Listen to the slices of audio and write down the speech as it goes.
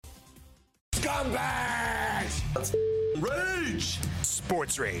Scumbags! Let's rage!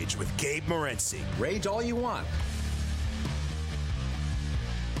 Sports Rage with Gabe Morency. Rage all you want.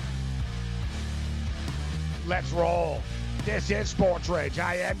 Let's roll. This is Sports Rage.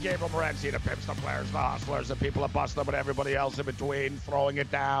 I am Gabriel Morency, the pimps, the players, the hustlers, the people that bust them, and everybody else in between, throwing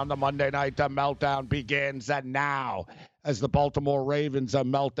it down. The Monday night meltdown begins now as the Baltimore Ravens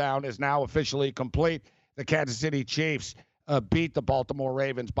meltdown is now officially complete. The Kansas City Chiefs beat the Baltimore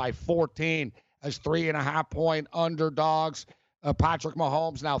Ravens by 14 as 3.5-point underdogs. Patrick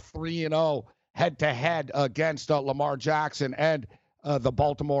Mahomes now 3-0 head-to-head against Lamar Jackson and the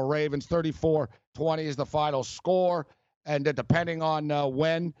Baltimore Ravens. 34-20 is the final score. And depending on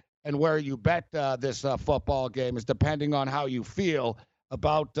when and where you bet this football game is depending on how you feel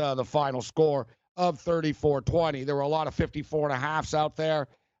about the final score of 34-20. There were a lot of 54.5s out there.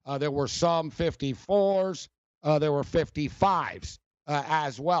 There were some 54s. There were 55s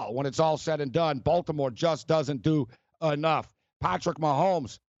as well. When it's all said and done, Baltimore just doesn't do enough. Patrick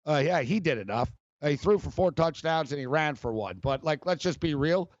Mahomes, he did enough. He threw for 4 touchdowns and he ran for 1. But, let's just be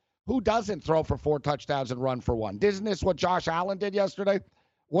real. Who doesn't throw for 4 touchdowns and run for 1? Isn't this what Josh Allen did yesterday?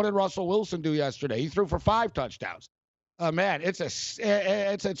 What did Russell Wilson do yesterday? He threw for 5 touchdowns. Man, it's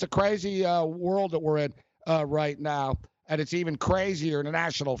a crazy world that we're in right now, and it's even crazier in the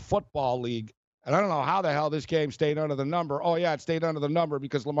National Football League. And I don't know how the hell this game stayed under the number. Oh, yeah, it stayed under the number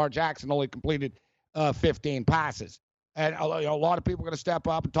because Lamar Jackson only completed 15 passes. And a lot of people are going to step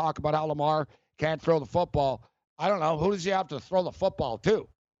up and talk about how Lamar can't throw the football. I don't know. Who does he have to throw the football to?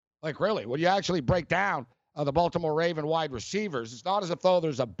 Really, when you actually break down the Baltimore Raven wide receivers, it's not as if though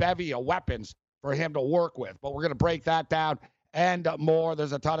there's a bevy of weapons for him to work with. But we're going to break that down and more.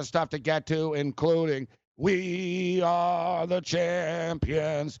 There's a ton of stuff to get to, including we are the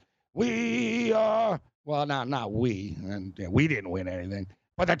champions. We are, well, not we, and we didn't win anything,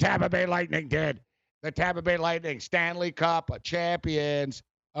 but the Tampa Bay Lightning did. The Tampa Bay Lightning Stanley Cup champions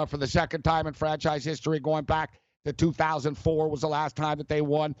for the second time in franchise history, going back to 2004 was the last time that they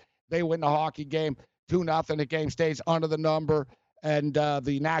won. They win the hockey game 2-0. The game stays under the number, and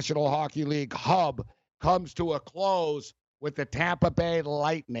the National Hockey League hub comes to a close with the Tampa Bay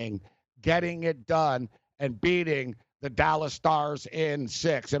Lightning getting it done and beating the Dallas Stars in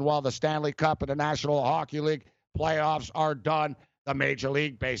 6. And while the Stanley Cup and the National Hockey League playoffs are done, the Major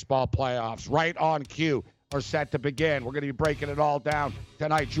League Baseball playoffs, right on cue, are set to begin. We're going to be breaking it all down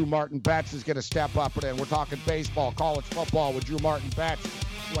tonight. Drew Martin Betts is going to step up and in. We're talking baseball, college football with Drew Martin Betts,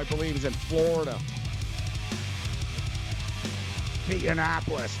 who I believe is in Florida.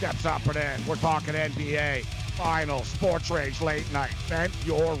 Indianapolis steps up and in. We're talking NBA, finals, Sports Rage, late night. Vent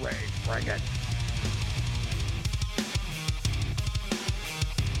your rage. Bring it.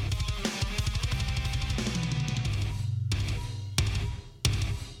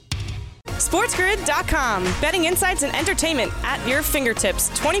 SportsGrid.com. Betting insights and entertainment at your fingertips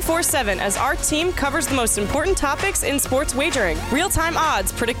 24/7 as our team covers the most important topics in sports wagering. Real-time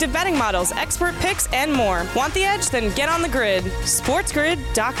odds, predictive betting models, expert picks, and more. Want the edge? Then get on the grid.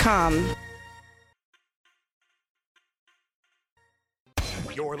 SportsGrid.com.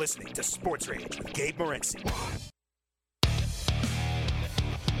 You're listening to Sports Rage with Gabe Morency.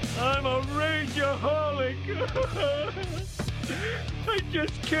 I'm a rageaholic. I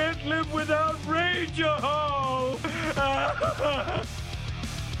just can't live without Rage-a-hole.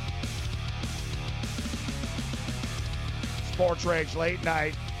 Sports Rage late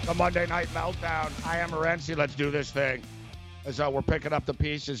night, the Monday night meltdown. I am Morency. Let's do this thing. As we're picking up the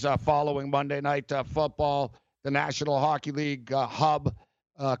pieces following Monday night football, the National Hockey League hub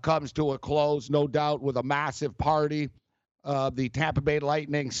comes to a close, no doubt, with a massive party. The Tampa Bay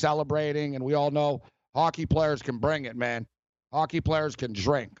Lightning celebrating, and we all know hockey players can bring it, man. Hockey players can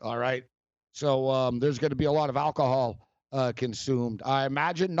drink, all right? So there's going to be a lot of alcohol consumed. I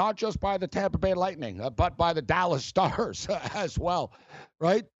imagine not just by the Tampa Bay Lightning, but by the Dallas Stars as well,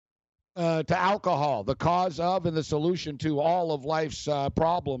 right? To alcohol, the cause of and the solution to all of life's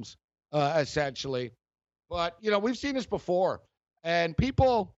problems, essentially. But, we've seen this before, and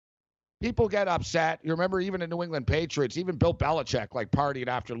people get upset. You remember even the New England Patriots, even Bill Belichick, partied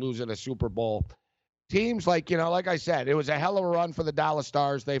after losing a Super Bowl. Teams like I said, it was a hell of a run for the Dallas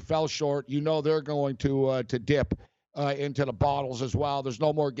Stars. They fell short. They're going to dip into the bottles as well. There's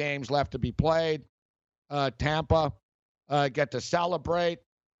no more games left to be played. Tampa get to celebrate.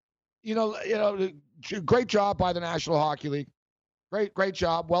 Great job by the National Hockey League. Great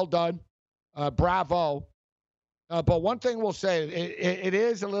job. Well done. Bravo. But one thing we'll say, it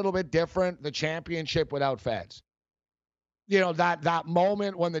is a little bit different, the championship without fans. that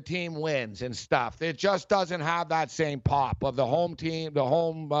moment when the team wins and stuff. It just doesn't have that same pop of the home team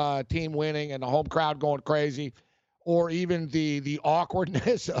winning and the home crowd going crazy, or even the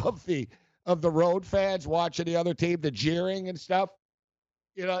awkwardness of the road fans watching the other team, the jeering and stuff.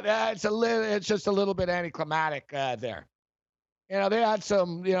 It's just a little bit anticlimactic there. They had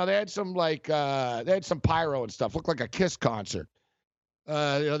some pyro and stuff. Looked like a Kiss concert.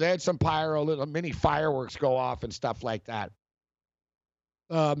 They had some pyro, little mini fireworks go off and stuff like that.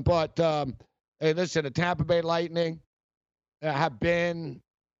 Hey, listen, the Tampa Bay Lightning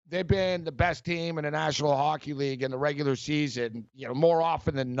they've been the best team in the National Hockey League in the regular season, more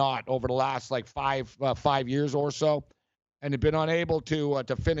often than not over the last like 5 years or so, and they've been unable to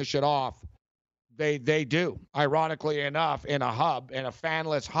finish it off. They do, ironically enough, in a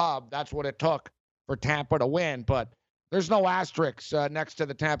fanless hub. That's what it took for Tampa to win, but there's no asterisks next to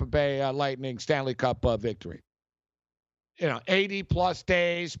the Tampa Bay Lightning Stanley Cup victory. 80-plus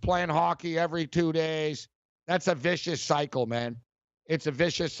days playing hockey every 2 days. That's a vicious cycle, man. It's a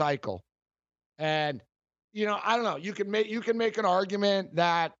vicious cycle. And, I don't know. You can make an argument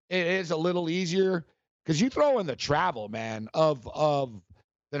that it is a little easier because you throw in the travel, man, of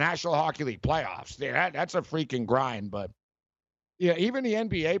the National Hockey League playoffs. That's a freaking grind. But, even the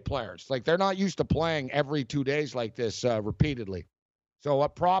NBA players, like, they're not used to playing every 2 days like this repeatedly. So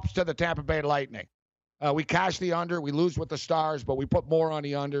props to the Tampa Bay Lightning. We cash the under. We lose with the Stars, but we put more on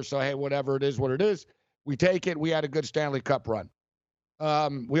the under. So, hey, whatever it is, what it is. We take it. We had a good Stanley Cup run.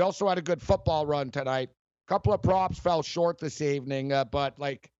 We also had a good football run tonight. A couple of props fell short this evening, but,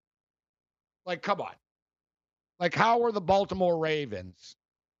 like, come on. Like, how are the Baltimore Ravens?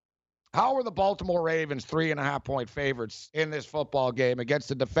 How are the Baltimore Ravens 3.5-point favorites in this football game against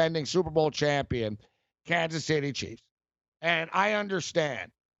the defending Super Bowl champion, Kansas City Chiefs? And I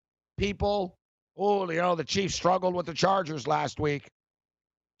understand people, the Chiefs struggled with the Chargers last week.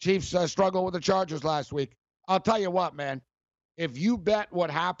 I'll tell you what, man. If you bet what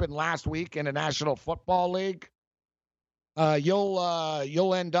happened last week in the National Football League,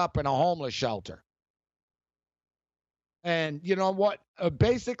 you'll end up in a homeless shelter. And you know what?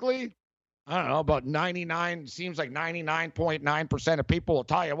 Basically, I don't know, about 99.9% of people will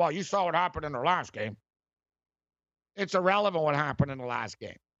tell you, well, you saw what happened in the last game. It's irrelevant what happened in the last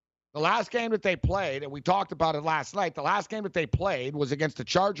game. The last game that they played, and we talked about it last night, the last game that they played was against the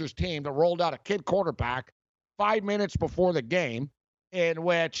Chargers team that rolled out a kid quarterback 5 minutes before the game, in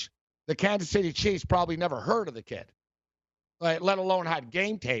which the Kansas City Chiefs probably never heard of the kid, let alone had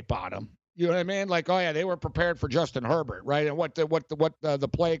game tape on him. You know what I mean? Like, oh yeah, they were prepared for Justin Herbert, right? And what the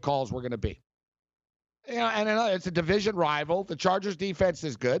play calls were going to be. And it's a division rival. The Chargers defense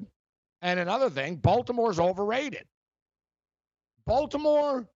is good. And another thing, Baltimore's overrated.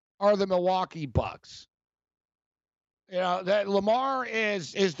 Baltimore are the Milwaukee Bucks. That Lamar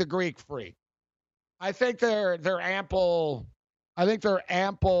is the Greek freak. I think they're ample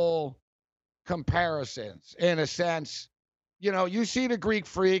comparisons in a sense. You see the Greek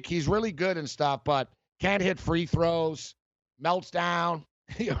freak, he's really good and stuff, but can't hit free throws, melts down,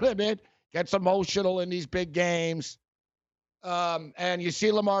 you know what I mean? Gets emotional in these big games. And you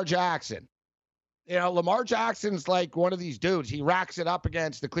see Lamar Jackson. Lamar Jackson's like one of these dudes. He racks it up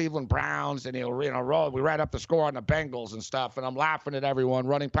against the Cleveland Browns, and he'll, roll. We ran up the score on the Bengals and stuff, and I'm laughing at everyone,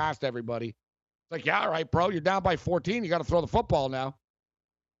 running past everybody. It's like, yeah, all right, bro, you're down by 14. You got to throw the football now.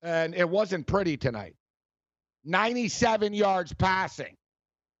 And it wasn't pretty tonight. 97 yards passing.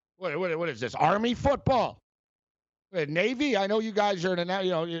 What is this, Army football? Navy? I know you guys are in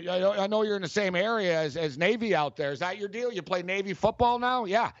I know you're in the same area as Navy out there. Is that your deal? You play Navy football now?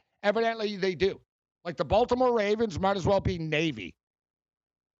 Yeah, evidently they do. Like the Baltimore Ravens might as well be Navy.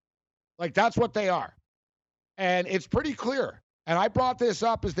 Like that's what they are. And it's pretty clear. And I brought this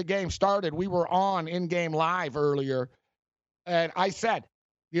up as the game started. We were on in-game live earlier. And I said,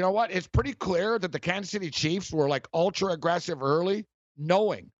 you know what? It's pretty clear that the Kansas City Chiefs were like ultra aggressive early,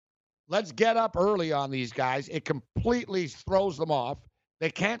 knowing let's get up early on these guys. It completely throws them off.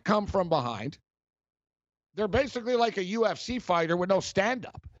 They can't come from behind. They're basically like a UFC fighter with no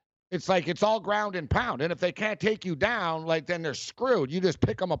stand-up. It's like it's all ground and pound. And if they can't take you down, like then they're screwed. You just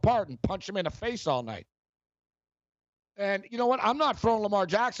pick them apart and punch them in the face all night. And you know what? I'm not throwing Lamar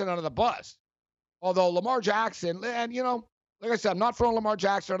Jackson under the bus. Although Lamar Jackson, and like I said, I'm not throwing Lamar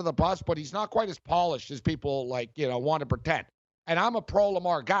Jackson under the bus, but he's not quite as polished as people want to pretend. And I'm a pro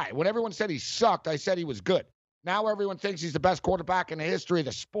Lamar guy. When everyone said he sucked, I said he was good. Now everyone thinks he's the best quarterback in the history of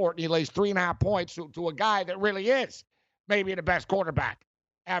the sport, and he lays 3.5 points to a guy that really is maybe the best quarterback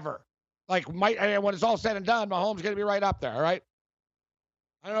ever. When it's all said and done, Mahomes going to be right up there, all right?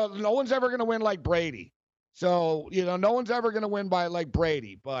 I don't know. No one's ever going to win like Brady. So, no one's ever going to win by like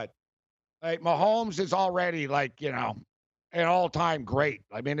Brady, but like Mahomes is already like, an all-time great.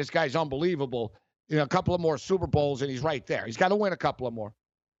 I mean, this guy's unbelievable. A couple of more Super Bowls and he's right there. He's got to win a couple of more.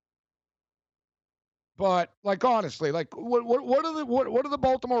 But like honestly, like what are the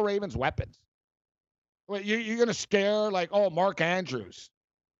Baltimore Ravens' weapons? Wait, you're gonna stare like, oh, Mark Andrews,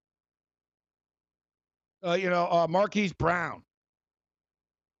 Marquise Brown,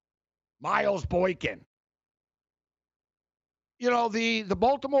 Miles Boykin. The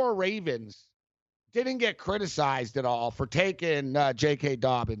Baltimore Ravens didn't get criticized at all for taking J.K.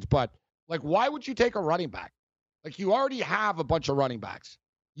 Dobbins, but like, why would you take a running back? Like, you already have a bunch of running backs.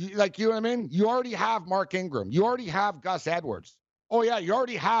 You know what I mean? You already have Mark Ingram. You already have Gus Edwards. Oh, yeah, you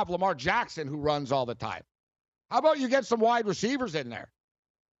already have Lamar Jackson who runs all the time. How about you get some wide receivers in there?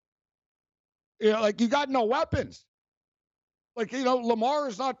 Like, you got no weapons. Like, Lamar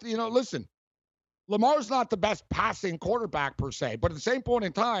is not, listen, Lamar's not the best passing quarterback per se, but at the same point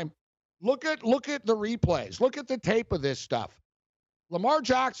in time, look at the replays. Look at the tape of this stuff. Lamar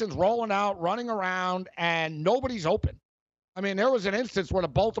Jackson's rolling out, running around, and nobody's open. I mean, there was an instance where the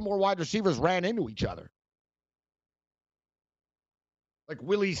Baltimore wide receivers ran into each other. Like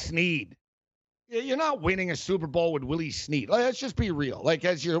Willie Snead. You're not winning a Super Bowl with Willie Snead. Let's just be real. Like,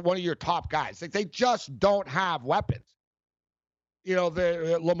 as one of your top guys. Like, they just don't have weapons.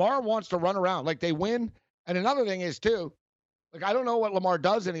 Lamar wants to run around. Like, they win. And another thing is, too, like, I don't know what Lamar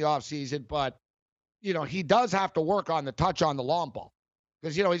does in the offseason, but, he does have to work on the touch on the long ball.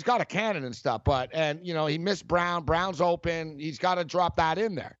 Because, he's got a cannon and stuff, he missed Brown. Brown's open. He's got to drop that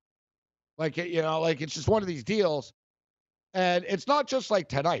in there. Like, it's just one of these deals. And it's not just like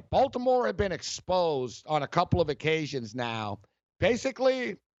tonight. Baltimore have been exposed on a couple of occasions now.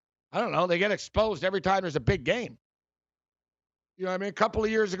 Basically, I don't know, they get exposed every time there's a big game. You know what I mean? A couple of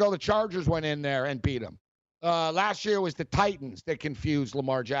years ago, the Chargers went in there and beat them. Last year was the Titans that confused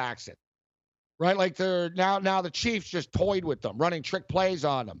Lamar Jackson. Right? Like now the Chiefs just toyed with them, running trick plays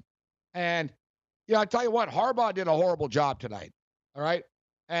on them. And, I tell you what, Harbaugh did a horrible job tonight. All right?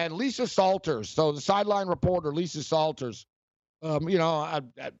 And Lisa Salters, so the sideline reporter, Lisa Salters,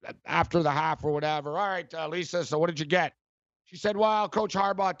 after the half or whatever, all right, Lisa, so what did you get? She said, well, Coach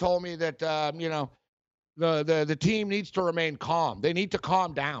Harbaugh told me that, the team needs to remain calm. They need to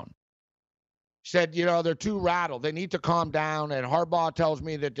calm down. She said, they're too rattled. They need to calm down. And Harbaugh tells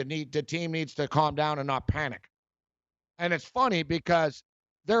me that the team needs to calm down and not panic. And it's funny because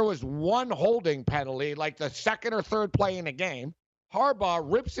there was one holding penalty, like the second or third play in the game. Harbaugh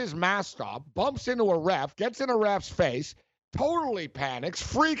rips his mask off, bumps into a ref, gets in a ref's face, totally panics,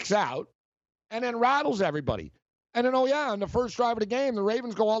 freaks out, and then rattles everybody. And then, on the first drive of the game, the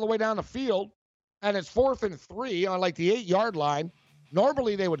Ravens go all the way down the field, and it's 4th and 3 on like the 8-yard line.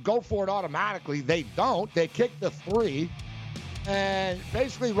 Normally, they would go for it automatically. They don't. They kick the 3. And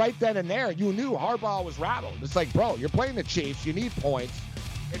basically right then and there, you knew Harbaugh was rattled. It's like, bro, you're playing the Chiefs. You need points.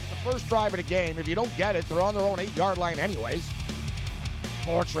 It's the first drive of the game. If you don't get it, they're on their own 8-yard line anyways.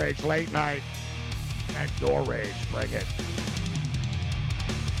 Sports Rage, late night. And your rage. Bring it.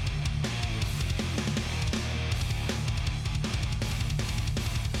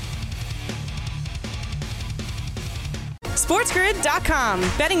 SportsGrid.com.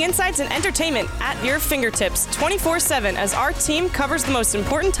 Betting insights and entertainment at your fingertips 24/7 as our team covers the most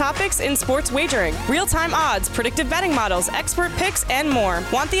important topics in sports wagering. Real-time odds, predictive betting models, expert picks, and more.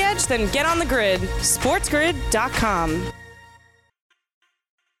 Want the edge? Then get on the grid. SportsGrid.com.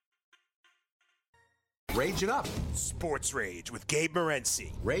 Rage it up. Sports Rage with Gabe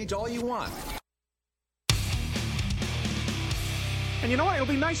Morency. Rage all you want. And you know what? It'll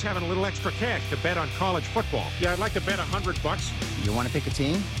be nice having a little extra cash to bet on college football. Yeah, I'd like to bet $100. You want to pick a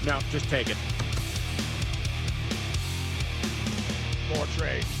team? No, just take it. Sports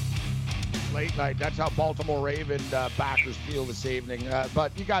Rage. Late night. That's how Baltimore Raven backers feel this evening.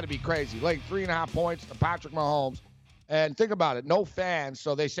 But you got to be crazy. Like 3.5 points to Patrick Mahomes. And think about it. No fans.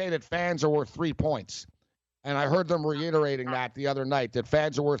 So they say that fans are worth 3 points. And I heard them reiterating that the other night, that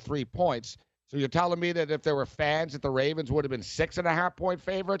fans are worth 3 points. So you're telling me that if there were fans, that the Ravens would have been 6.5-point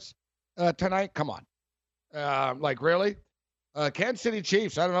favorites tonight? Come on. Like, really? Kansas City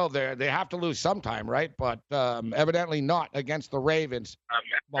Chiefs, I don't know. They have to lose sometime, right? But evidently not against the Ravens.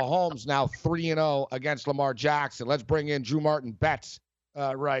 Mahomes now 3-0 against Lamar Jackson. Let's bring in Drew Martin Betts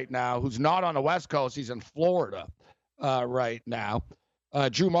right now, who's not on the West Coast. He's in Florida right now.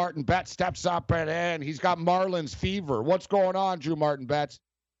 Drew Martin Betts steps up and he's got Marlins fever. What's going on, Drew Martin Betts?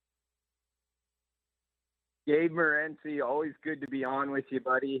 Gabe Morency, always good to be on with you,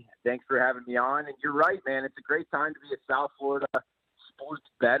 buddy. Thanks for having me on. And you're right, man. It's a great time to be a South Florida sports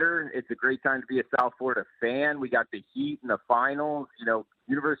better. It's a great time to be a South Florida fan. We got the Heat in the finals.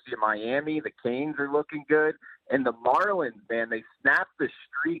 University of Miami, the Canes are looking good. And the Marlins, man, they snapped the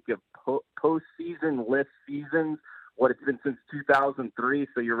streak of postseason list seasons, what it's been since 2003.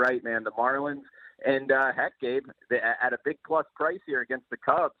 So you're right, man, the Marlins. And heck, Gabe, at a big plus price here against the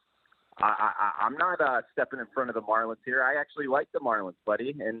Cubs, I'm not stepping in front of the Marlins here. I actually like the Marlins,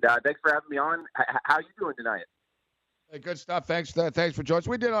 buddy. And thanks for having me on. How you doing tonight? Hey, good stuff. Thanks for joining us.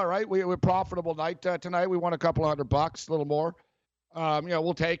 We did all right. We were profitable night tonight. We won a couple $100, a little more.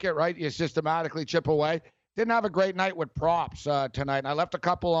 We'll take it, right? You systematically chip away. Didn't have a great night with props tonight. And I left a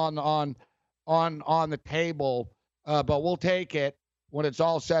couple on the table, but we'll take it when it's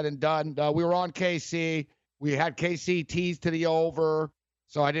all said and done. We were on KC. We had KC teased to the over.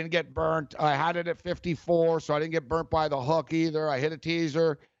 So I didn't get burnt. I had it at 54, so I didn't get burnt by the hook either. I hit a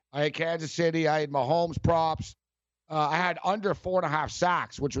teaser. I had Kansas City. I had Mahomes props. I had under 4.5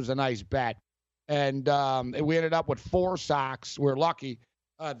 sacks, which was a nice bet. And we ended up with 4 sacks. We're lucky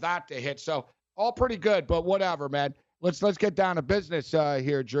that to hit. So all pretty good, but whatever, man. Let's get down to business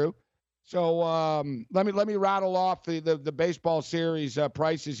here, Drew. So let me rattle off the baseball series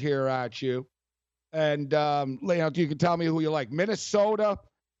prices here at you. And, you can tell me who you like. Minnesota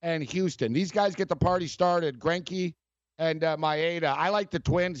and Houston. These guys get the party started. Greinke and Maeda. I like the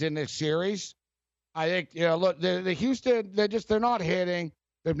Twins in this series. I think, look, the Houston, they're not hitting.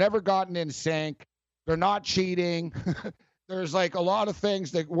 They've never gotten in sync. They're not cheating. There's, a lot of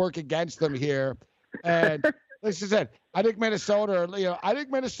things that work against them here. And this is it. I think Minnesota,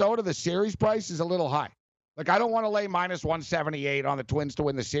 the series price is a little high. I don't want to lay minus 178 on the Twins to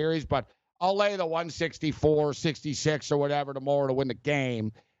win the series, but I'll lay the 164, 66, or whatever tomorrow to win the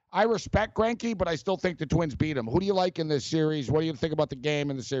game. I respect Greinke, but I still think the Twins beat him. Who do you like in this series? What do you think about the game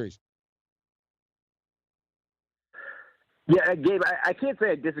in the series? Yeah, Gabe, I can't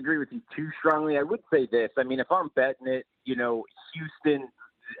say I disagree with you too strongly. I would say this. I mean, if I'm betting it, Houston,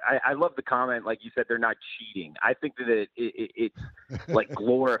 I love the comment, like you said, they're not cheating. I think that it's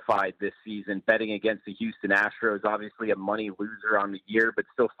glorified this season, betting against the Houston Astros, obviously a money loser on the year, but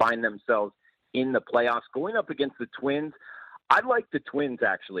still find themselves in the playoffs. Going up against the Twins, I like the Twins,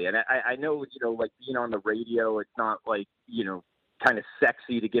 actually. And I know, being on the radio, it's not kind of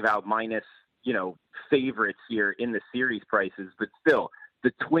sexy to give out minus, favorites here in the series prices, but still.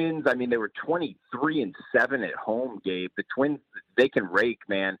 The Twins, I mean, they were 23-7 at home, Gabe. The Twins, they can rake,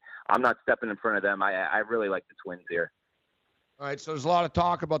 man. I'm not stepping in front of them. I really like the Twins here. All right, so there's a lot of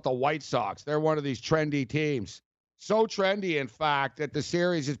talk about the White Sox. They're one of these trendy teams. So trendy, in fact, that the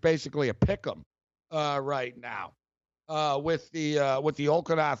series is basically a pick'em right now with the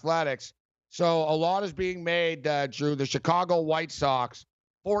Oakland Athletics. So a lot is being made, Drew. The Chicago White Sox,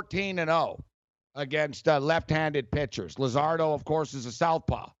 14-0. Against left-handed pitchers. Luzardo, of course, is a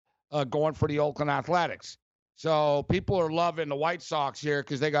southpaw going for the Oakland Athletics. So people are loving the White Sox here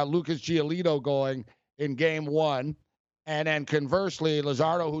because they got Lucas Giolito going in Game 1. And then conversely,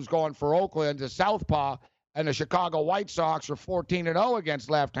 Luzardo, who's going for Oakland, is southpaw, and the Chicago White Sox are 14-0 against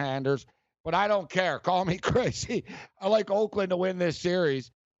left-handers. But I don't care. Call me crazy. I like Oakland to win this series.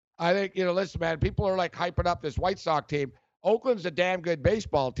 I think, listen, man, people are hyping up this White Sox team. Oakland's a damn good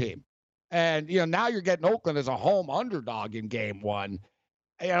baseball team. And, now you're getting Oakland as a home underdog in Game 1.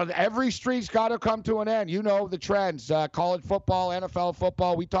 Every streak's got to come to an end. You know the trends. College football, NFL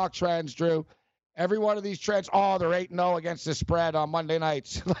football, we talk trends, Drew. Every one of these trends, they're 8-0 against the spread on Monday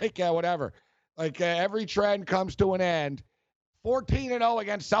nights. Whatever. Every trend comes to an end. 14-0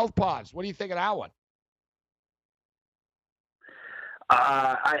 against Southpaws. What do you think of that one?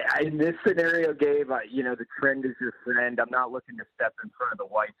 In this scenario, Gabe, the trend is your friend. I'm not looking to step in front of the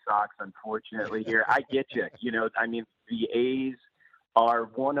White Sox, unfortunately, here. I get you. The A's are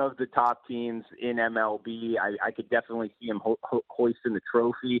one of the top teams in MLB. I could definitely see them hoisting the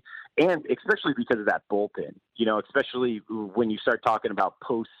trophy, and especially because of that bullpen, especially when you start talking about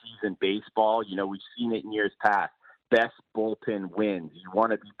postseason baseball. We've seen it in years past. Best bullpen wins. You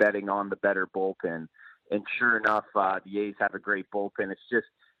want to be betting on the better bullpen. And sure enough, the A's have a great bullpen. It's just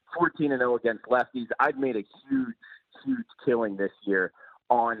 14-0 against lefties. I've made a huge killing this year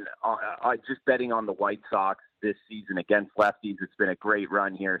on just betting on the White Sox this season against lefties. It's been a great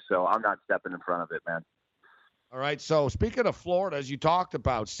run here, so I'm not stepping in front of it, man. All right, so speaking of Florida, as you talked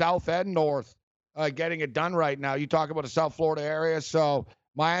about, South and North getting it done right now. You talk about the South Florida area, so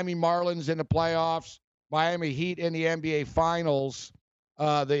Miami Marlins in the playoffs, Miami Heat in the NBA Finals.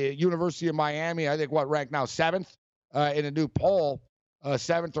 The University of Miami, I think, ranked now 7th in a new poll,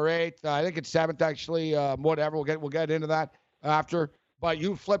 7th or 8th. I think it's 7th, actually. Whatever, we'll get into that after. But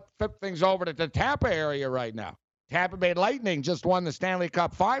you flip things over to the Tampa area right now. Tampa Bay Lightning just won the Stanley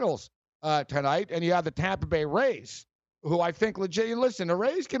Cup Finals tonight, and you have the Tampa Bay Rays, who I think legit. Listen, the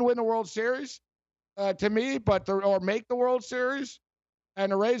Rays can win the World Series to me, or make the World Series,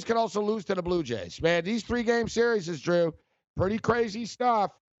 and the Rays can also lose to the Blue Jays. Man, these 3-game series is Drew, pretty crazy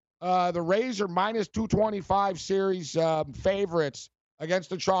stuff. The Rays are minus 225 series favorites against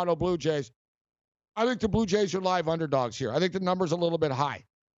the Toronto Blue Jays. I think the Blue Jays are live underdogs here. I think the number's a little bit high.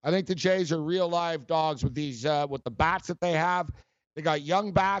 I think the Jays are real live dogs with these with the bats that they have. They got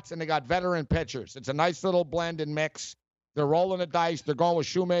young bats and they got veteran pitchers. It's a nice little blend and mix. They're rolling the dice. They're going with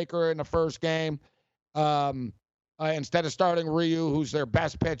Shoemaker in the first game. Instead of starting Ryu, who's their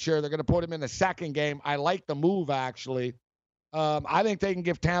best pitcher, they're going to put him in the second game. I like the move, actually. I think they can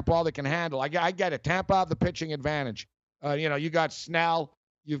give Tampa all they can handle. I get it. Tampa have the pitching advantage. You got Snell,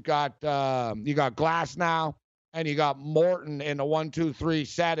 you got Glass now, and you got Morton in the 1-2-3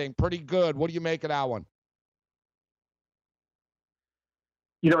 setting. Pretty good. What do you make of that one?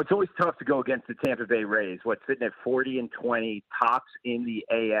 It's always tough to go against the Tampa Bay Rays. Sitting at 40-20, tops in the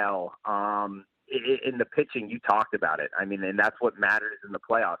AL. In the pitching, you talked about it. I mean, and that's what matters in the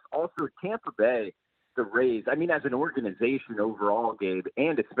playoffs. Also, Tampa Bay, the Rays, I mean, as an organization overall, Gabe,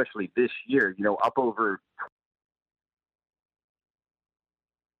 and especially this year, up over.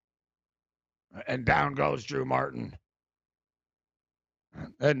 And down goes Drew Martin.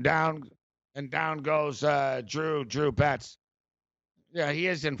 And down goes Drew Betts. Yeah, he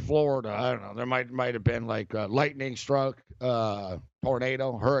is in Florida. I don't know. There might have been like a lightning stroke,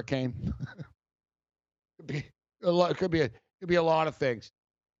 tornado, hurricane. Could be a lot of things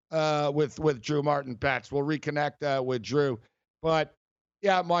with Drew Martin Betts. We'll reconnect with Drew. But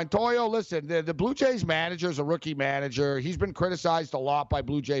yeah, Montoyo, listen, the Blue Jays manager is a rookie manager. He's been criticized a lot by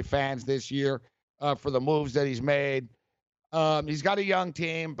Blue Jay fans this year for the moves that he's made. He's got a young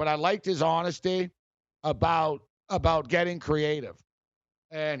team, but I liked his honesty about getting creative.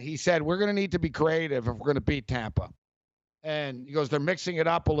 And he said, we're going to need to be creative if we're going to beat Tampa. And he goes, they're mixing it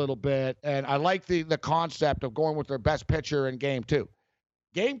up a little bit. And I like the concept of going with their best pitcher in Game 2.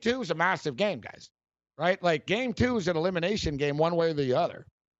 Game 2 is a massive game, guys, right? Like, Game 2 is an elimination game one way or the other,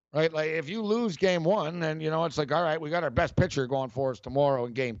 right? Like, if you lose Game 1, then, it's like, all right, we got our best pitcher going for us tomorrow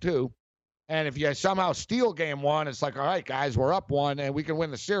in Game 2. And if you somehow steal Game 1, it's like, all right, guys, we're up 1, and we can win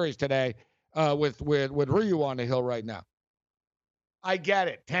the series today with Ryu on the hill right now. I get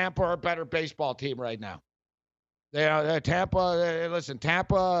it. Tampa are a better baseball team right now. Tampa, listen,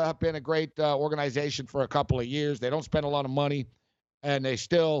 Tampa have been a great organization for a couple of years. They don't spend a lot of money, and they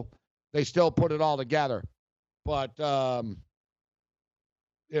still put it all together. But the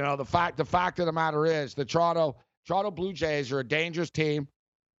fact of the matter is the Toronto Blue Jays are a dangerous team.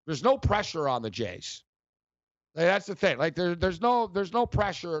 There's no pressure on the Jays. That's the thing. Like there's no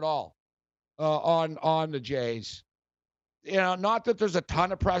pressure at all on the Jays. Not that there's a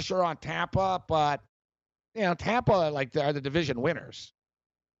ton of pressure on Tampa, but Tampa, like, are the division winners.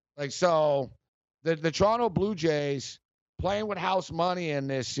 Like, so the Toronto Blue Jays playing with house money in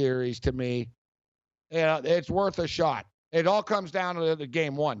this series, to me, it's worth a shot. It all comes down to the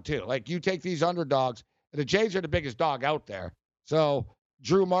Game 1, too. Like, you take these underdogs, the Jays are the biggest dog out there. So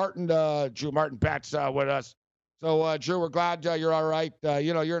Drew Martin Betts with us. So, Drew, we're glad you're all right.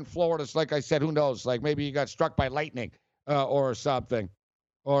 You're in Florida. So like I said, who knows? Like, maybe you got struck by lightning or something.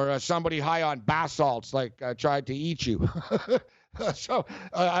 Or somebody high on bath salts, tried to eat you. So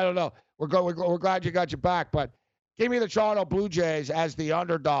I don't know. We're glad you got your back, but give me the Toronto Blue Jays as the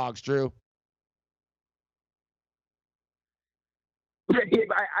underdogs, Drew. Yeah,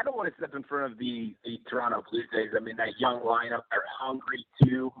 I don't want to step in front of the Toronto Blue Jays. I mean, that young lineup, they're hungry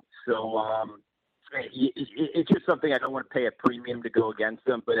too. So it's just something I don't want to pay a premium to go against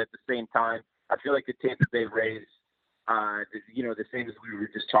them. But at the same time, I feel like the Tampa Bay Rays, the same as we were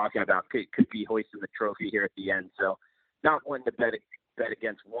just talking about, could be hoisting the trophy here at the end. So not wanting to bet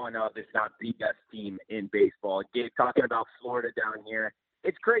against one of, if not the best team in baseball. Gabe, talking about Florida down here,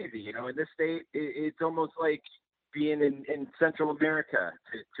 it's crazy. In this state, it's almost like being in Central America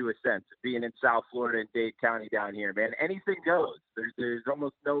to a sense, being in South Florida and Dade County down here, man. Anything goes. There's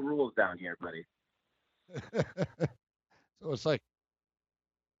almost no rules down here, buddy. So it's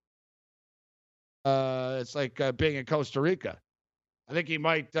like being in Costa Rica. I think you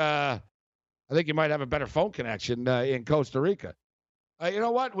might have a better phone connection in Costa Rica. You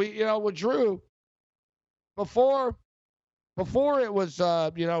know what? With Drew, before it was,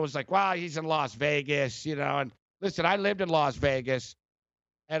 it was like, wow, he's in Las Vegas, and listen, I lived in Las Vegas,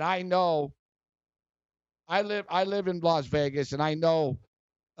 and I know I live in Las Vegas, and I know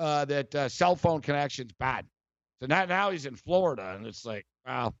that cell phone connection's bad. So now he's in Florida, and it's like,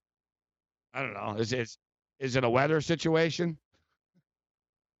 wow, I don't know. Is it a weather situation?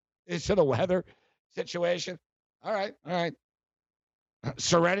 Is it a weather situation? All right.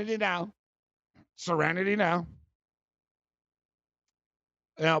 Serenity now.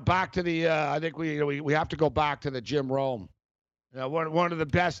 Now back to the. I think we have to go back to the Jim Rome. One of the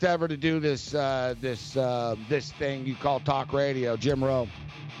best ever to do this thing you call talk radio, Jim Rome.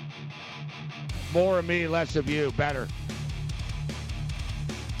 More of me, less of you, better.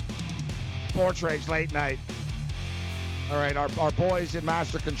 Sports Rage late night. All right, our boys in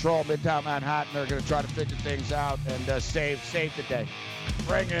Master Control, Midtown Manhattan, are going to try to figure things out and save the day.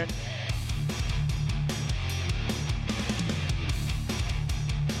 Bring it.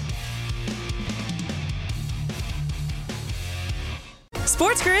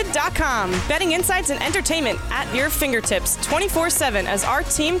 SportsGrid.com. Betting insights and entertainment at your fingertips 24/7 as our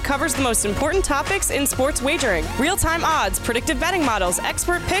team covers the most important topics in sports wagering. Real-time odds, predictive betting models,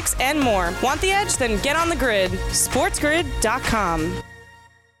 expert picks, and more. Want the edge? Then get on the grid. SportsGrid.com.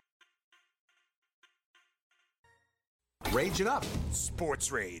 Rage it up.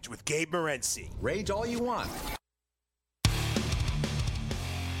 Sports Rage with Gabe Morency. Rage all you want.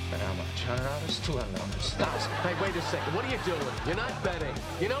 How much? $100? $200. Hey, wait a second. What are you doing? You're not betting.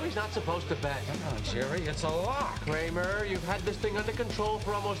 You know he's not supposed to bet. Come on, Jerry. It's a lock. Kramer, you've had this thing under control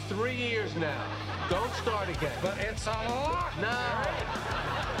for almost 3 years now. Don't start again. But it's a lock. No.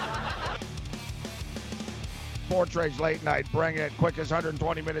 Sports Rage late night. Bring it. Quickest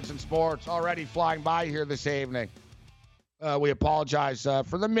 120 minutes in sports. Already flying by here this evening. We apologize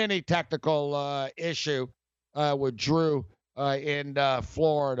for the mini technical issue with Drew in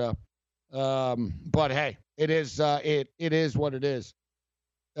Florida. But hey, it is what it is.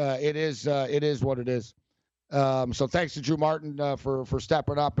 It is what it is. So thanks to Drew Martin for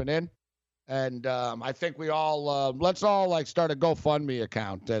stepping up and in. And I think we all let's all like start a GoFundMe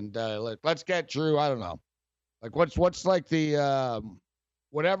account and let's get Drew. I don't know, like what's like the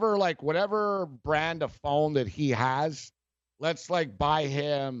whatever brand of phone that he has. Let's like buy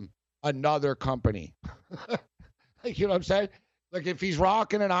him another company. You know what I'm saying? Like if he's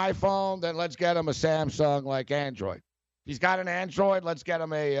rocking an iPhone, then let's get him a Samsung like Android. If he's got an Android, let's get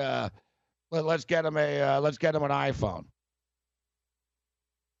him an iPhone.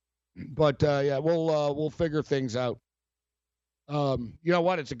 But yeah, we'll figure things out. You know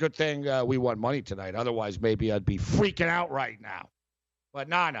what? It's a good thing we won money tonight. Otherwise, maybe I'd be freaking out right now. But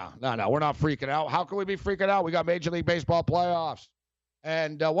no, we're not freaking out. How can we be freaking out? We got Major League Baseball playoffs.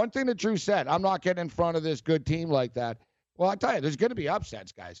 And one thing that Drew said, I'm not getting in front of this good team like that. Well, I tell you, there's going to be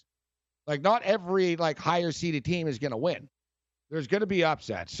upsets, guys. Like not every like higher seeded team is going to win. There's going to be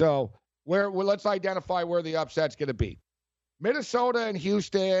upsets. So let's identify where the upset's going to be. Minnesota and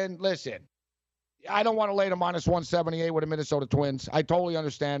Houston. Listen, I don't want to lay to minus 178 with the Minnesota Twins. I totally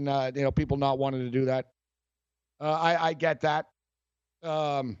understand. People not wanting to do that. I get that.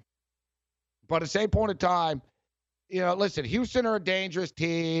 But at the same point in time, listen, Houston are a dangerous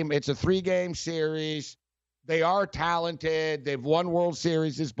team. It's a 3-game series. They are talented. They've won World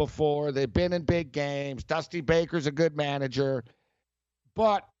Series before. They've been in big games. Dusty Baker's a good manager.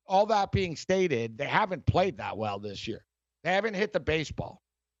 But all that being stated, they haven't played that well this year. They haven't hit the baseball.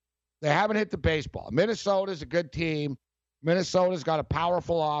 Minnesota's a good team. Minnesota's got a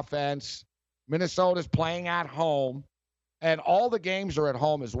powerful offense. Minnesota's playing at home. And all the games are at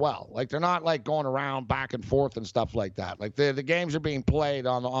home as well. Like they're not like going around back and forth and stuff like that. Like the games are being played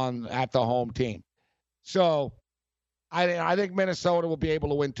at the home team. So I think Minnesota will be able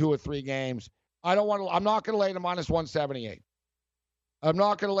to win 2 or 3 games. I'm not going to lay the minus 178. I'm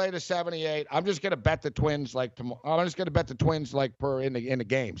not going to lay the 78. I'm just going to bet the Twins like tomorrow. I'm just going to bet the Twins like in the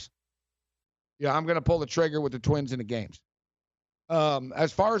games. Yeah, I'm going to pull the trigger with the Twins in the games.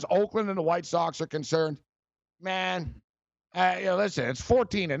 As far as Oakland and the White Sox are concerned, man. Listen, it's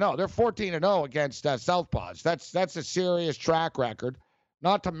 14-0. They're 14-0 against Southpaws. That's a serious track record.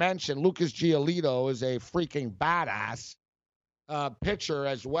 Not to mention, Lucas Giolito is a freaking badass pitcher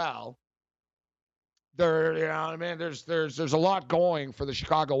as well. There's a lot going for the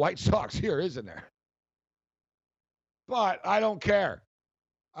Chicago White Sox here, isn't there? But I don't care.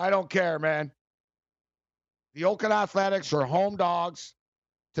 Man. The Oakland Athletics are home dogs.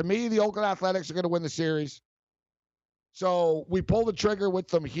 To me, the Oakland Athletics are going to win the series. So we pull the trigger with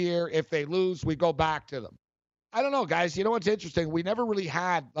them here. If they lose, we go back to them. I don't know, guys. You know what's interesting? We never really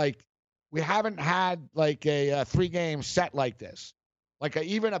had, we haven't had, a 3-game set like this.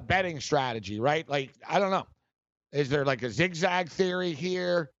 Even a betting strategy, right? I don't know. Is there, a zigzag theory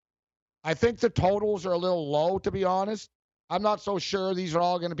here? I think the totals are a little low, to be honest. I'm not so sure these are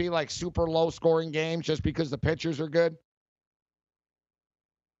all going to be, super low-scoring games just because the pitchers are good.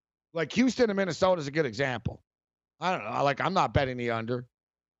 Like Houston and Minnesota is a good example. I don't know. Like, I'm not betting the under.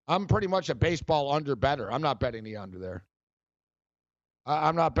 I'm pretty much a baseball under better. I'm not betting the under there.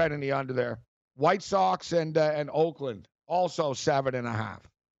 I'm not betting the under there. White Sox and Oakland, also 7.5.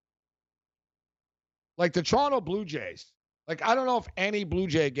 Like the Toronto Blue Jays. Like, I don't know if any Blue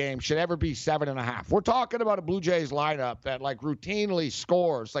Jay game should ever be 7.5. We're talking about a Blue Jays lineup that, like, routinely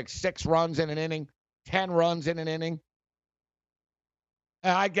scores, like, 6 runs in an inning, 10 runs in an inning.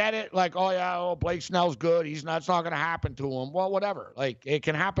 And I get it. Like, oh, yeah, Blake Snell's good. It's not going to happen to him. Well, whatever. Like, it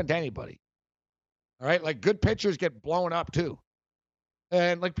can happen to anybody. All right? Like, good pitchers get blown up, too.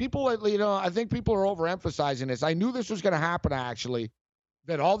 And, like, people, I think people are overemphasizing this. I knew this was going to happen, actually,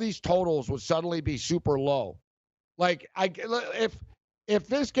 that all these totals would suddenly be super low. Like, if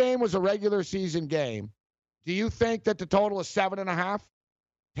this game was a regular season game, do you think that the total is 7.5?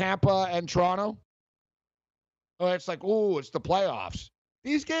 Tampa and Toronto? Or it's like, ooh, it's the playoffs.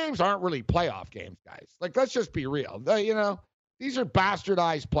 These games aren't really playoff games, guys. Like, let's just be real. These are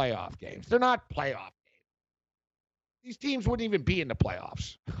bastardized playoff games. They're not playoff games. These teams wouldn't even be in the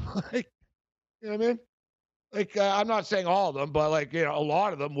playoffs. Like, you know what I mean? Like, I'm not saying all of them, but, like, a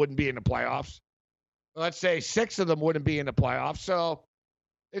lot of them wouldn't be in the playoffs. Let's say 6 of them wouldn't be in the playoffs. So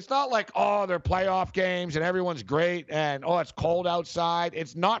it's not like, oh, they're playoff games and everyone's great and, oh, it's cold outside.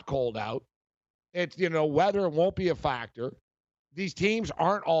 It's not cold out. It's, weather won't be a factor. These teams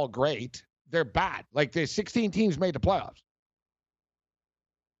aren't all great. They're bad. Like, the 16 teams made the playoffs.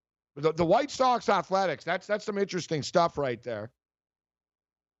 The White Sox Athletics, that's some interesting stuff right there.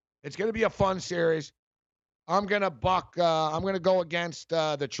 It's going to be a fun series. I'm going to go against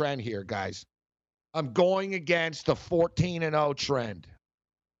the trend here, guys. I'm going against the 14-0 trend.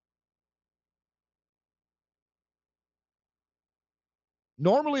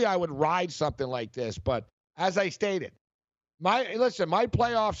 Normally, I would ride something like this, but as I stated, my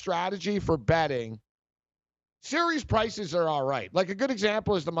playoff strategy for betting, series prices are all right. Like, a good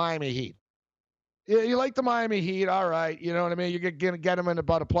example is the Miami Heat. You like the Miami Heat, all right. You know what I mean? You're going to get them in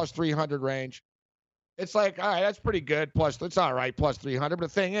about a plus 300 range. It's like, all right, that's pretty good. It's all right, plus 300. But the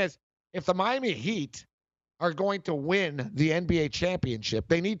thing is, if the Miami Heat are going to win the NBA championship,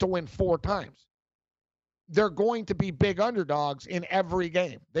 they need to win 4 times. They're going to be big underdogs in every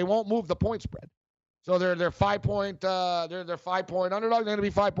game. They won't move the point spread. So they're 5-point they're 5-point underdogs. They're going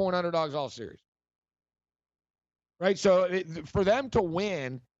to be 5-point underdogs all series. Right? So for them to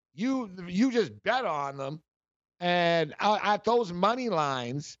win, you just bet on them, and at those money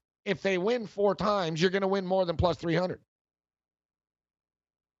lines, if they win 4 times, you're going to win more than plus 300.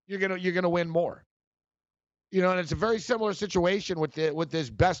 You're gonna win more. And it's a very similar situation with this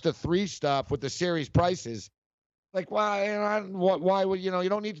best of 3 stuff with the series prices. Like, why would you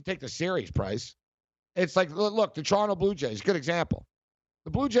don't need to take the series price? It's like, look, the Toronto Blue Jays, good example.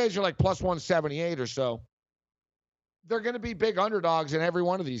 The Blue Jays are like plus 178 or so. They're going to be big underdogs in every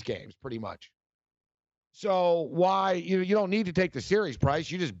one of these games, pretty much. So why you don't need to take the series price?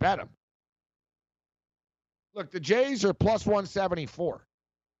 You just bet them. Look, the Jays are plus 174.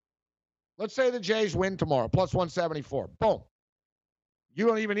 Let's say the Jays win tomorrow, plus 174. Boom. You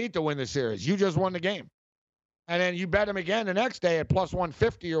don't even need to win the series. You just won the game. And then you bet them again the next day at plus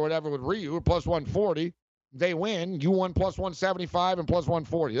 150 or whatever with Ryu, or plus 140. They win. You won plus 175 and plus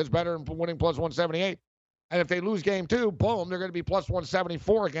 140. That's better than winning plus 178. And if they lose game 2, boom, they're going to be plus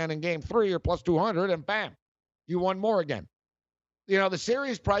 174 again in game 3 or plus 200, and bam, you won more again. The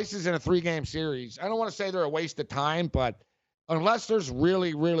series prices in a 3-game series, I don't want to say they're a waste of time, but unless there's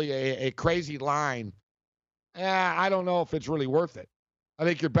really, really a crazy line, I don't know if it's really worth it. I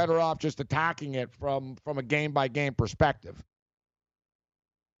think you're better off just attacking it from a game-by-game perspective.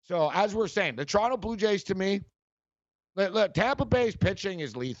 So, as we're saying, the Toronto Blue Jays, to me, look, Tampa Bay's pitching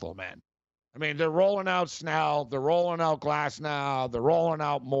is lethal, man. I mean, they're rolling out Snell. They're rolling out Glasnow. They're rolling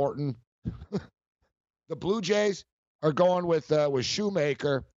out Morton. The Blue Jays are going with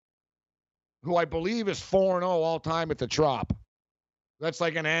Shoemaker, who I believe is 4-0 all time at the Trop. That's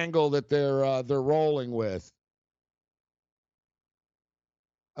like an angle that they're rolling with.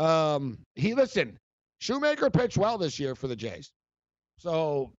 Shoemaker pitched well this year for the Jays.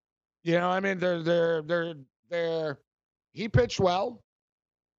 So, I mean, he pitched well.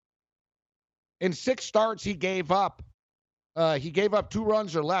 In 6 starts, he gave up 2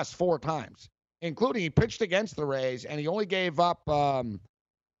 runs or less 4 times, including he pitched against the Rays, and he only gave up 1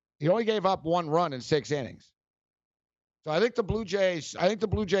 run in 6 innings. So I think the Blue Jays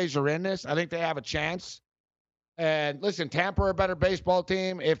are in this. I think they have a chance. And listen, Tampa are a better baseball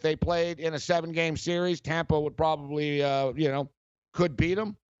team. If they played in a 7-game series, Tampa would probably could beat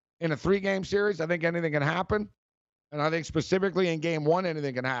them. In a 3-game series, I think anything can happen. And I think specifically in game one,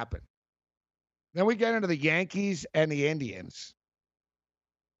 anything can happen. Then we get into the Yankees and the Indians,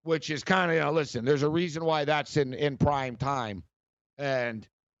 which is kind of, listen, there's a reason why that's in prime time. And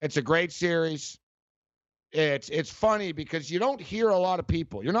it's a great series. It's funny because you don't hear a lot of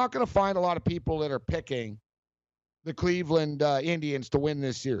people. You're not going to find a lot of people that are picking the Cleveland Indians to win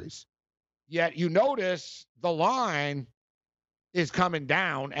this series. Yet you notice the line is coming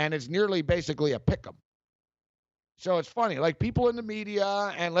down, and it's nearly basically a pick 'em. So it's funny. Like, people in the media,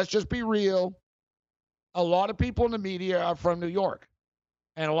 and let's just be real, a lot of people in the media are from New York,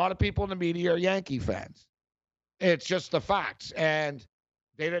 and a lot of people in the media are Yankee fans. It's just the facts. And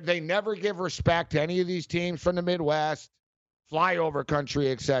they never give respect to any of these teams from the Midwest, flyover country,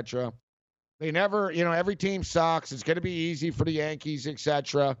 etc. They never, every team sucks. It's going to be easy for the Yankees,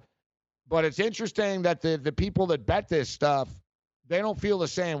 etc. But it's interesting that the people that bet this stuff, they don't feel the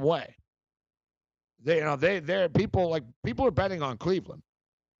same way. They're people are betting on Cleveland.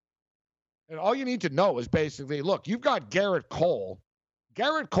 And all you need to know is basically, look, you've got Garrett Cole.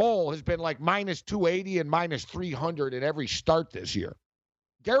 Garrett Cole has been like minus 280 and minus 300 in every start this year.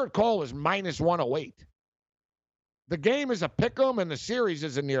 Garrett Cole is minus 108. The game is a pick'em, and the series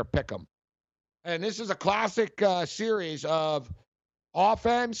is a near pick'em. And this is a classic series of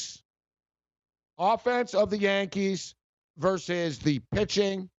offense of the Yankees versus the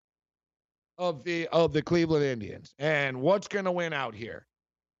pitching of the Cleveland Indians. And what's going to win out here?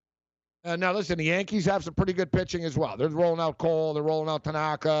 Now, listen, the Yankees have some pretty good pitching as well. They're rolling out Cole. They're rolling out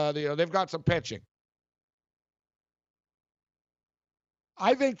Tanaka. They've got some pitching.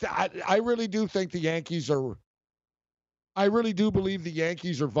 I really do think the Yankees are – I really do believe the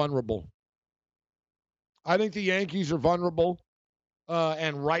Yankees are vulnerable. I think the Yankees are vulnerable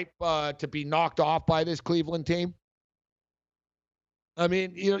and ripe to be knocked off by this Cleveland team. I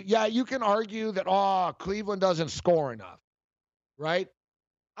mean, you can argue that, Cleveland doesn't score enough, right?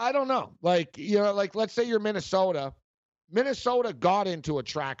 I don't know. Let's say you're Minnesota. Minnesota got into a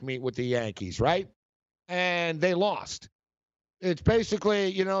track meet with the Yankees, right? And they lost. It's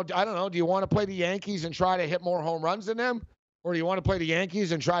basically, I don't know, do you want to play the Yankees and try to hit more home runs than them? Or do you want to play the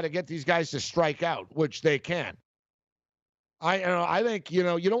Yankees and try to get these guys to strike out, which they can? I think, you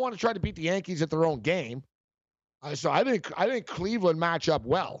don't want to try to beat the Yankees at their own game. So I think Cleveland match up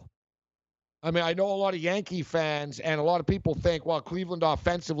well. I mean, I know a lot of Yankee fans and a lot of people think, well, Cleveland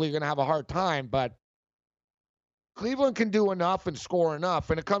offensively are going to have a hard time, but Cleveland can do enough and score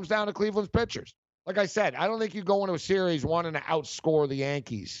enough, and it comes down to Cleveland's pitchers. Like I said, I don't think you go into a series wanting to outscore the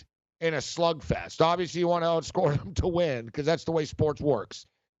Yankees in a slugfest. Obviously, you want to outscore them to win because that's the way sports works.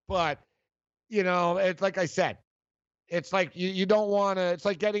 But, it's like I said, it's like you don't want to – it's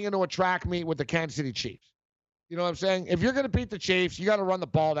like getting into a track meet with the Kansas City Chiefs. You know what I'm saying? If you're going to beat the Chiefs, you got to run the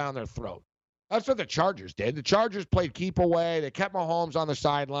ball down their throat. That's what the Chargers did. The Chargers played keep away. They kept Mahomes on the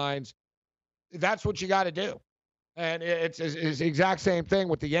sidelines. That's what you got to do. And it's the exact same thing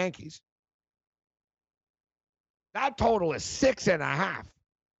with the Yankees. That total is 6.5.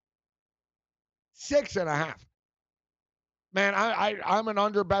 6.5. Man, I'm an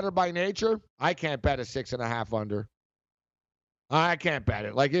under better by nature. I can't bet a 6.5 under. I can't bet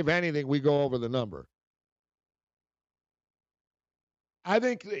it. Like, if anything, we go over the number. I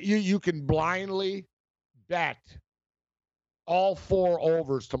think you can blindly bet all 4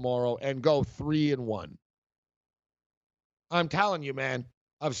 overs tomorrow and go 3-1. I'm telling you, man,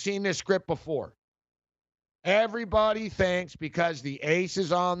 I've seen this script before. Everybody thinks because the ace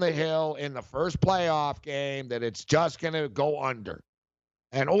is on the hill in the first playoff game that it's just going to go under.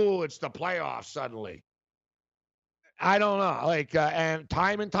 And, it's the playoffs suddenly. I don't know. And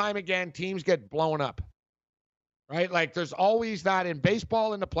time again, teams get blown up. Right? Like, there's always that in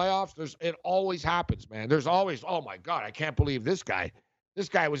baseball in the playoffs. It always happens, man. There's always, oh, my God, I can't believe this guy. This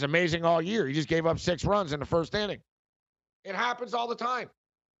guy was amazing all year. He just gave up 6 runs in the first inning. It happens all the time.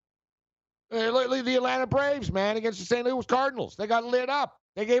 The Atlanta Braves, man, against the St. Louis Cardinals. They got lit up.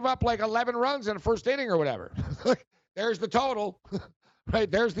 They gave up like 11 runs in the first inning or whatever. There's the total.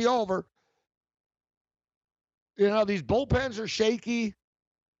 Right? There's the over. These bullpens are shaky.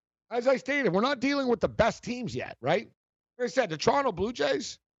 As I stated, we're not dealing with the best teams yet, right? Like I said, the Toronto Blue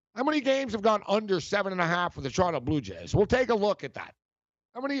Jays, how many games have gone under 7.5 for the Toronto Blue Jays? We'll take a look at that.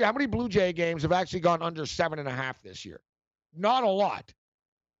 How many Blue Jay games have actually gone under 7.5 this year? Not a lot.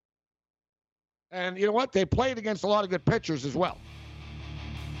 And you know what? They played against a lot of good pitchers as well.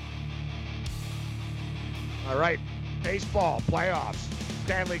 All right, baseball playoffs.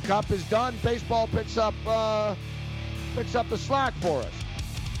 Stanley Cup is done. Baseball picks up the slack for us.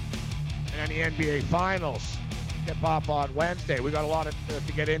 And the NBA Finals tip off on Wednesday. We got a lot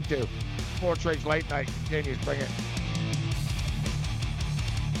to get into. Sports Rage Late Night continues. Bring it.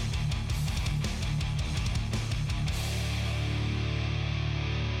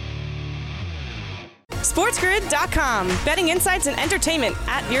 SportsGrid.com. Betting insights and entertainment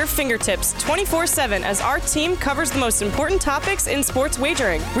at your fingertips 24/7 as our team covers the most important topics in sports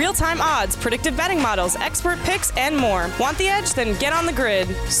wagering. Real-time odds, predictive betting models, expert picks, and more. Want the edge? Then get on the grid.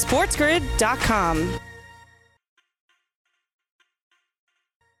 SportsGrid.com.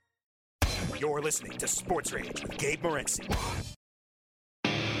 You're listening to Sports Rage with Gabe Morency.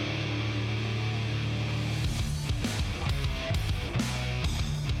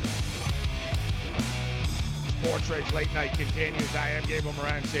 Sports Rage Late Night continues. I am Gabe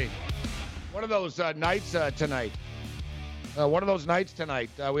Morency. One of those nights tonight.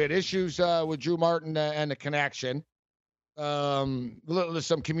 We had issues with Drew Martin and the connection. Some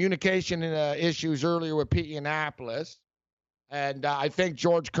communication issues earlier with Pete Annapolis. And I think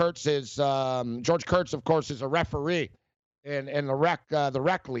George Kurtz, of course, is a referee in the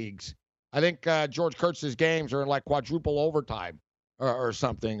rec leagues. I think George Kurtz's games are in like quadruple overtime or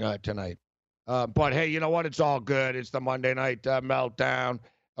something tonight. But hey, you know what? It's all good. It's the Monday night meltdown.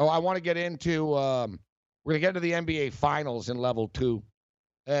 Oh, I want to get into. We're gonna get into the NBA Finals in Level 2,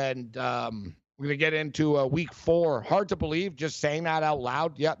 and we're gonna get into Week 4. Hard to believe, just saying that out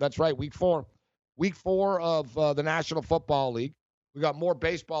loud. Yeah, that's right. Week 4. Week 4 of the National Football League. We got more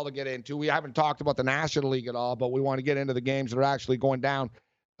baseball to get into. We haven't talked about the National League at all, but we want to get into the games that are actually going down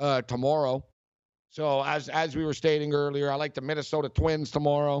tomorrow. So as we were stating earlier, I like the Minnesota Twins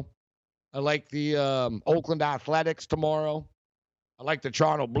tomorrow. I like the Oakland Athletics tomorrow. I like the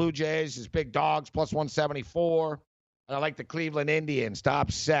Toronto Blue Jays as big dogs, plus 174. And I like the Cleveland Indians to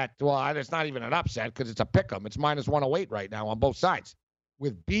upset. Well, it's not even an upset because it's a pick 'em. It's minus 108 right now on both sides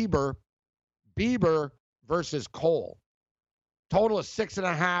with Bieber versus Cole. Total of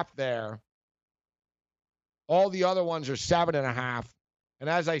 6.5 there. All the other ones are 7.5. And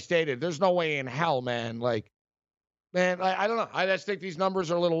as I stated, there's no way in hell, man. I don't know. I just think these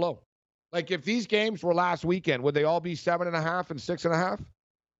numbers are a little low. Like, if these games were last weekend, would they all be 7.5 and 6.5?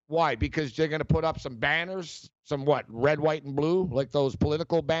 Why? Because they're going to put up some banners, some red, white, and blue, like those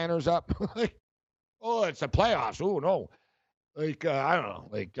political banners up. Oh, it's the playoffs. Oh no. I don't know.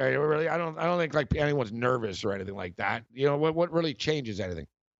 I don't think like anyone's nervous or anything like that. You know, what really changes anything?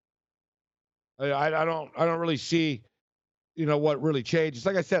 I don't really see, what really changes.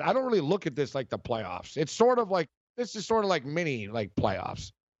 Like I said, I don't really look at this like the playoffs. It's sort of like, this is sort of like mini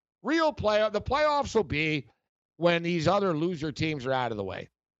playoffs. The playoffs will be when these other loser teams are out of the way.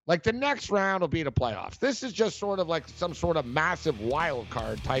 Like the next round will be the playoffs. This is just sort of like some sort of massive wild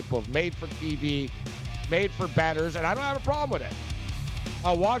card type of made for TV, made for bettors, and I don't have a problem with it.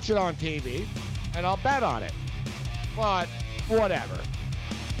 I'll watch it on TV, and I'll bet on it. But whatever.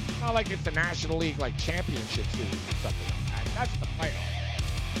 It's not like it's the National League championship series or something like that. That's the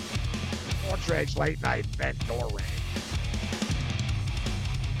playoffs. Sports Rage Late Night, vent door range.